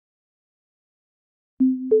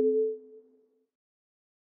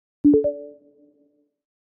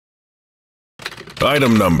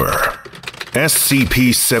Item Number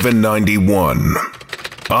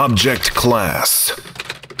SCP-791. Object Class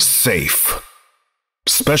Safe.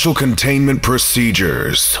 Special Containment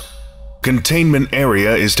Procedures. Containment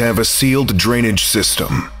area is to have a sealed drainage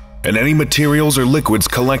system, and any materials or liquids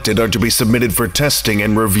collected are to be submitted for testing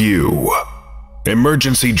and review.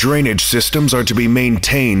 Emergency drainage systems are to be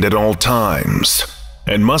maintained at all times,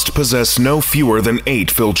 and must possess no fewer than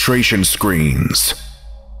 8 filtration screens.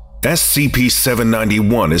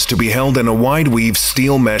 SCP-791 is to be held in a wide-weave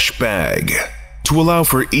steel mesh bag to allow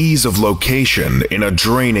for ease of location in a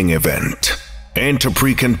draining event, and to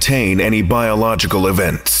pre-contain any biological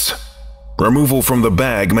events. Removal from the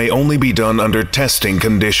bag may only be done under testing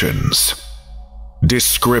conditions.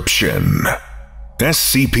 Description: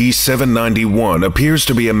 SCP-791 appears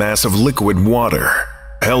to be a mass of liquid water,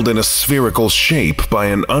 held in a spherical shape by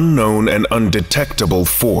an unknown and undetectable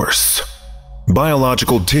force.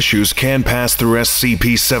 Biological tissues can pass through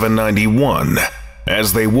SCP-791,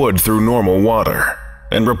 as they would through normal water,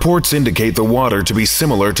 and reports indicate the water to be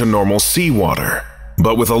similar to normal seawater,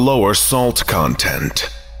 but with a lower salt content.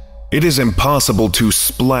 It is impossible to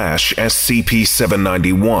splash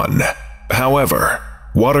SCP-791. However,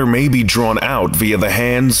 water may be drawn out via the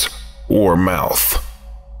hands or mouth.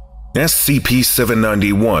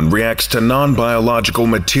 SCP-791 reacts to non-biological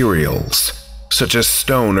materials, such as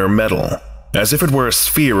stone or metal, as if it were a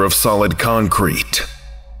sphere of solid concrete.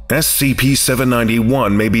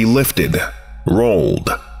 SCP-791 may be lifted, rolled,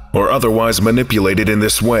 or otherwise manipulated in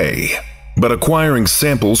this way, but acquiring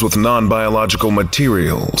samples with non-biological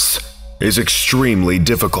materials is extremely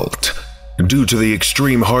difficult due to the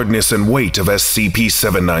extreme hardness and weight of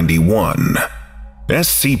SCP-791.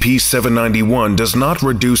 SCP-791 does not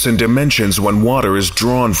reduce in dimensions when water is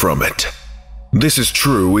drawn from it. This is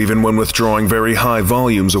true even when withdrawing very high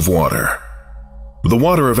volumes of water. The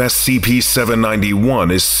water of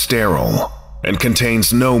SCP-791 is sterile and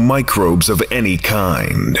contains no microbes of any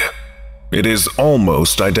kind. It is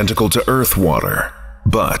almost identical to Earth water,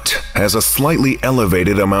 but has a slightly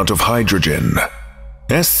elevated amount of hydrogen.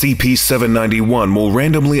 SCP-791 will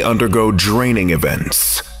randomly undergo draining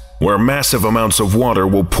events, where massive amounts of water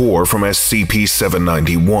will pour from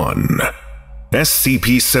SCP-791.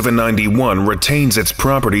 SCP-791 retains its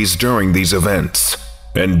properties during these events,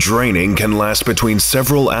 and draining can last between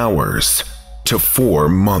several hours to 4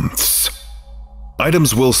 months.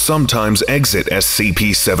 Items will sometimes exit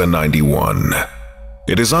SCP-791.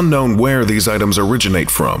 It is unknown where these items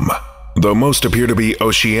originate from, though most appear to be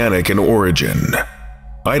oceanic in origin.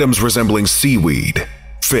 Items resembling seaweed,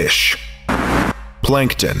 fish,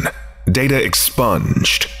 plankton, data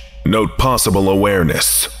expunged, note possible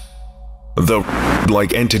awareness. The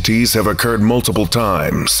like entities have occurred multiple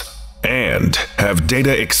times, and have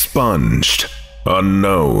data expunged,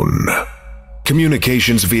 unknown.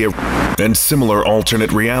 Communications via and similar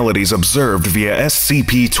alternate realities observed via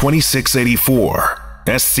SCP-2684,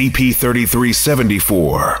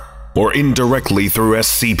 SCP-3374, or indirectly through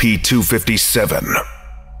SCP-257.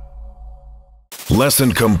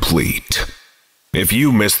 Lesson complete. If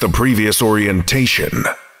you missed the previous orientation,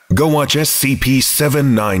 go watch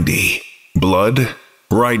SCP-790, Blood,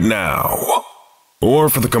 right now. Or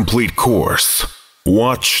for the complete course,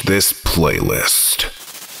 watch this playlist.